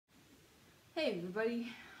Hey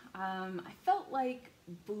everybody, I felt like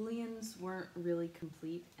Booleans weren't really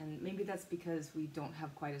complete, and maybe that's because we don't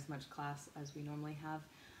have quite as much class as we normally have.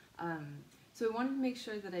 So I wanted to make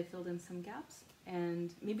sure that I filled in some gaps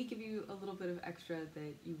and maybe give you a little bit of extra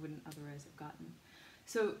that you wouldn't otherwise have gotten.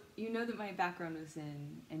 So you know that my background was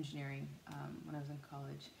in engineering when I was in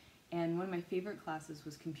college, and one of my favorite classes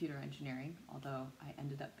was computer engineering, although I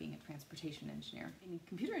ended up being a transportation engineer. In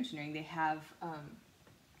computer engineering they have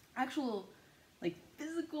actual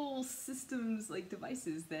physical systems,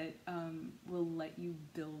 devices that will let you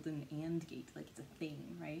build an AND gate, like it's a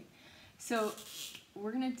thing, right? So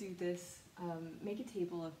we're gonna do this, make a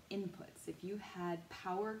table of inputs. If you had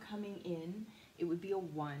power coming in, it would be a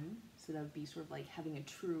 1, so that would be sort of like having a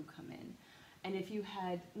true come in. And if you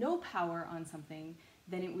had no power on something,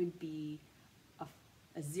 then it would be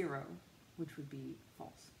a 0, which would be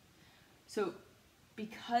false. So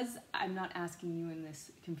because I'm not asking you in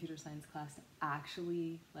this computer science class to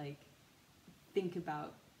actually think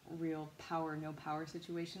about real power, no power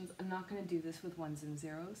situations, I'm not going to do this with 1s and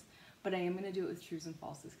 0s, but I am going to do it with trues and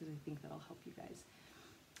falses because I think that'll help you guys.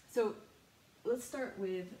 So let's start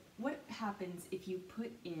with what happens if you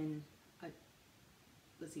put in a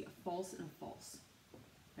false and a false,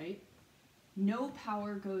 right? No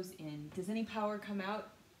power goes in. Does any power come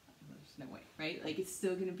out? There's no way, right? It's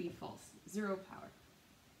still going to be false. 0 power.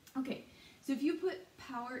 Okay, so if you put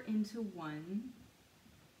power into 1,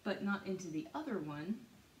 but not into the other one,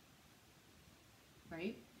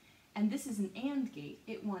 right? And this is an AND gate.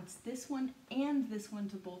 It wants this one and this one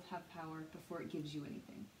to both have power before it gives you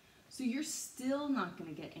anything. So you're still not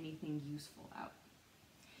going to get anything useful out.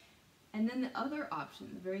 And then the other option,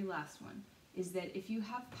 the very last one, is that if you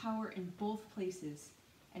have power in both places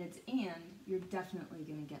and it's AND, you're definitely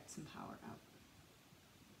going to get some power out.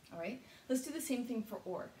 All right, let's do the same thing for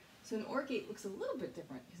OR. So an OR gate looks a little bit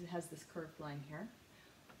different because it has this curved line here.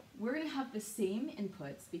 We're going to have the same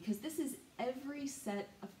inputs because this is every set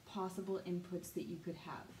of possible inputs that you could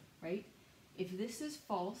have, right? If this is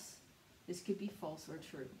false, this could be false or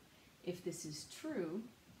true. If this is true,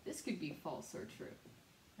 this could be false or true,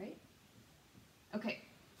 right? Okay,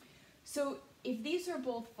 so if these are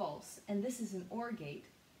both false and this is an OR gate,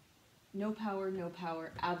 no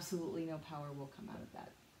power, absolutely no power will come out of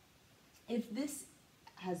that. If this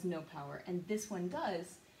has no power and this one does,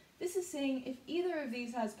 this is saying if either of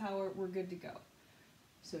these has power, we're good to go.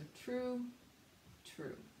 So true,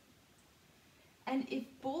 true. And if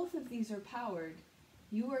both of these are powered,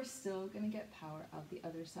 you are still going to get power out the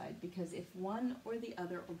other side, because if one or the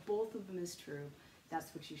other or both of them is true,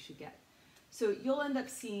 that's what you should get. So you'll end up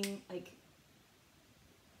seeing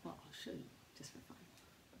well, I'll show you just for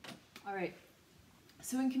fun. All right,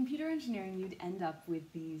 so in computer engineering, you'd end up with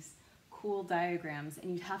these cool diagrams,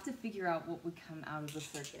 and you'd have to figure out what would come out of the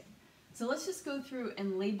circuit. So let's just go through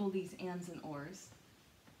and label these ands and ors.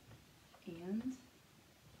 And,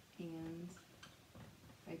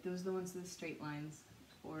 right, those are the ones with the straight lines,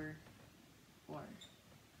 or.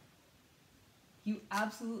 You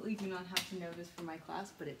absolutely do not have to know this for my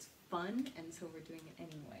class, but it's fun, and so we're doing it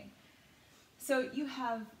anyway. So you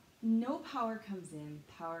have no power comes in,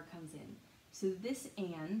 power comes in. So this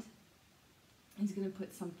and is going to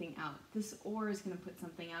put something out. This OR is going to put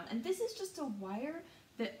something out. And this is just a wire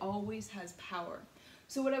that always has power.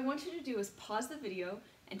 So what I want you to do is pause the video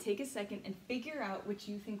and take a second and figure out what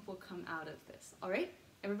you think will come out of this. All right?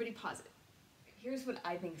 Everybody pause it. Here's what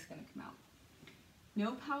I think is going to come out.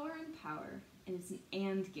 No power and power, and it's an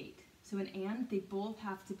AND gate. So an AND, they both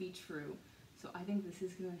have to be true. So I think this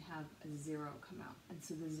is going to have a 0 come out. And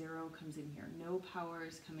so the 0 comes in here. No power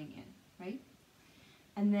is coming in, right?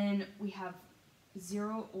 And then we have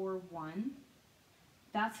 0 or 1,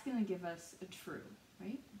 that's going to give us a true,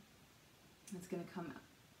 right? It's going to come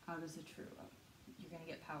out as a true. You're going to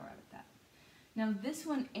get power out of that. Now this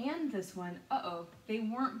one and this one, they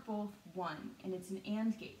weren't both 1, and it's an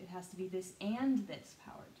AND gate. It has to be this and this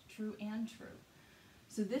powered, true and true.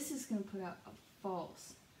 So this is going to put out a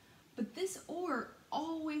false. But this OR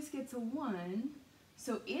always gets a 1,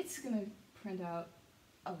 so it's going to print out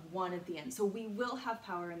a 1 at the end. So we will have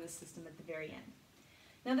power in this system at the very end.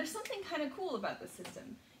 Now there's something kind of cool about this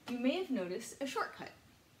system. You may have noticed a shortcut.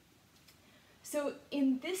 So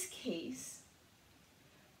in this case,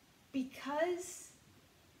 because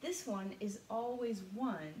this one is always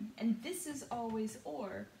 1 and this is always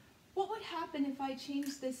OR, what would happen if I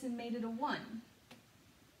changed this and made it a 1?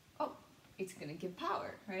 Oh, it's going to give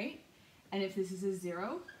power, right? And if this is a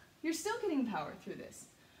 0, you're still getting power through this.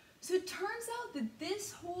 So it turns out that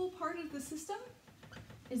this whole part of the system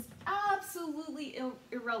is absolutely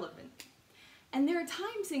irrelevant. And there are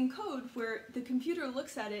times in code where the computer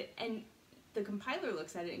looks at it and the compiler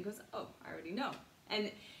looks at it and goes, oh, I already know.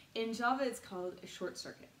 And in Java, it's called a short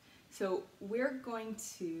circuit. So we're going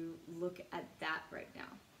to look at that right now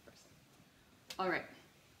first. All right,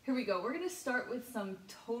 here we go. We're going to start with some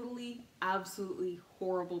totally, absolutely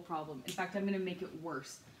horrible problem. In fact, I'm going to make it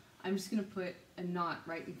worse. I'm just going to put a not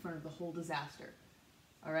right in front of the whole disaster.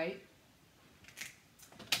 All right?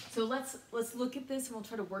 So let's look at this and we'll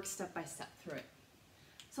try to work step by step through it.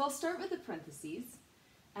 So I'll start with the parentheses.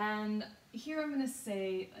 And here I'm going to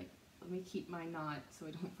say, like, let me keep my not so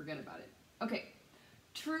I don't forget about it. Okay,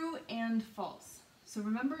 true and false. So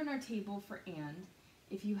remember in our table for and,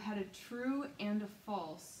 if you had a true and a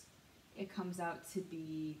false, it comes out to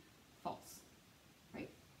be false, right?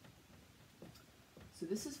 So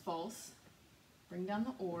this is false. Bring down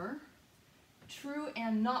the or. True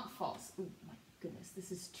and not false. Oh my goodness,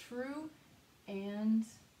 this is true and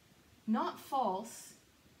not false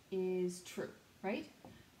is true, right?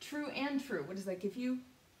 True and true. What does that give you?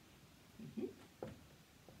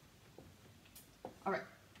 All right.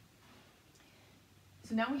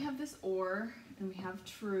 So now we have this or, and we have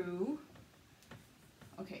true.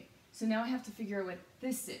 Okay, so now I have to figure out what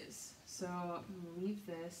this is. So I'm going to leave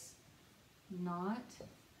this not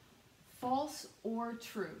false or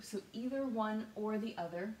true. So either one or the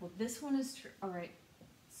other. Well, this one is true. All right,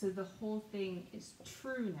 so the whole thing is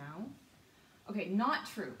true now. Okay, not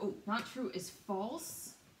true. Oh, not true is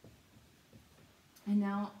false. And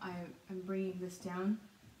now I'm bringing this down.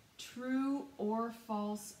 True or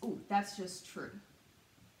false. Oh, that's just true.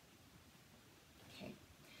 Okay.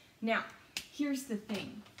 Now, here's the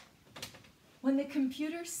thing. When the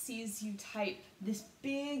computer sees you type this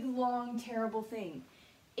big, long, terrible thing,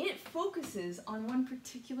 it focuses on one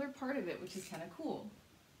particular part of it, which is kind of cool.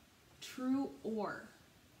 True or.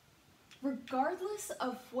 Regardless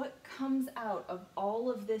of what comes out of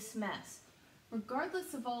all of this mess,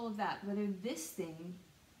 regardless of all of that, whether this thing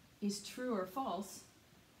is true or false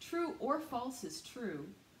is true.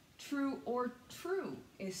 True or true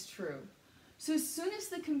is true. So as soon as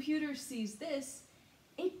the computer sees this,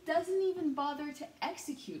 it doesn't even bother to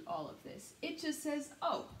execute all of this. It just says,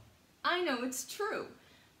 oh, I know it's true.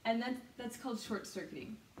 And that's called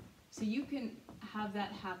short-circuiting. So you can have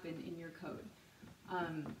that happen in your code,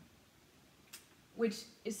 which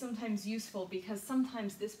is sometimes useful because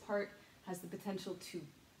sometimes this part has the potential to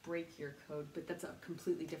break your code, but that's a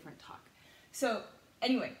completely different talk. So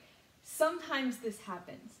anyway, sometimes this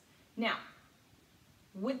happens. Now,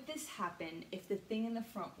 would this happen if the thing in the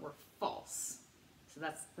front were false? So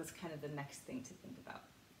that's kind of the next thing to think about.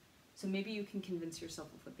 So maybe you can convince yourself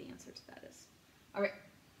of what the answer to that is. All right.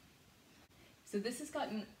 So this has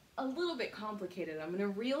gotten a little bit complicated. I'm going to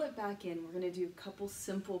reel it back in. We're going to do a couple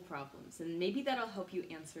simple problems, and maybe that'll help you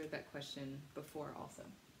answer that question before also.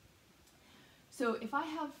 So if I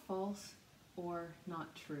have false or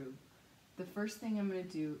not true, the first thing I'm going to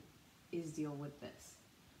do is deal with this.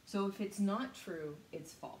 So if it's not true,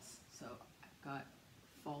 it's false. So I've got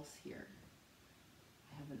false here.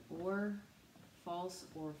 I have an or false,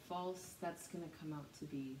 that's going to come out to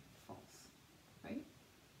be false, right?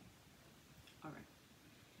 All right.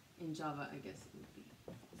 In Java, I guess it would be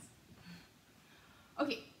false.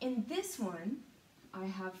 Okay, in this one, I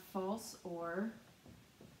have false or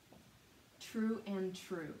true and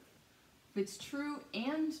true. If it's true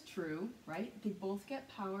and true, right, they both get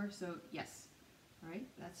power, so yes, right,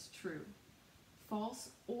 that's true.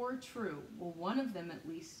 False or true, well, one of them at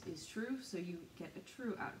least is true, so you get a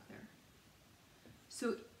true out of there.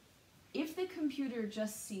 So if the computer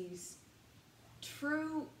just sees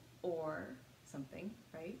true or something,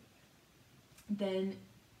 right, then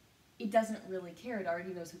it doesn't really care, it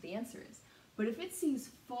already knows what the answer is. But if it sees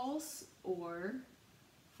false, you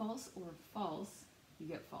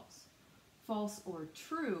get false. False or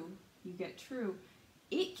true, you get true.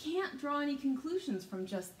 It can't draw any conclusions from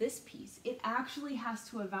just this piece. It actually has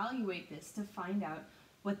to evaluate this to find out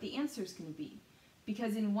what the answer is going to be.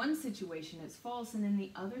 Because in one situation it's false, and in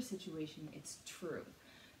the other situation it's true.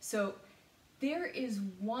 So there is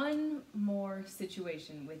one more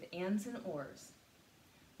situation with ands and ors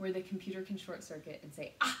where the computer can short circuit and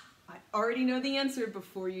say, ah, I already know the answer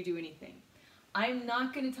before you do anything. I'm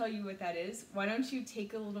not going to tell you what that is. Why don't you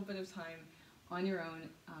take a little bit of time on your own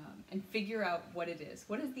and figure out what it is.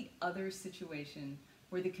 What is the other situation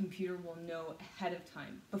where the computer will know ahead of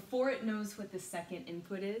time, before it knows what the second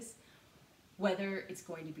input is, whether it's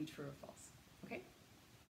going to be true or false?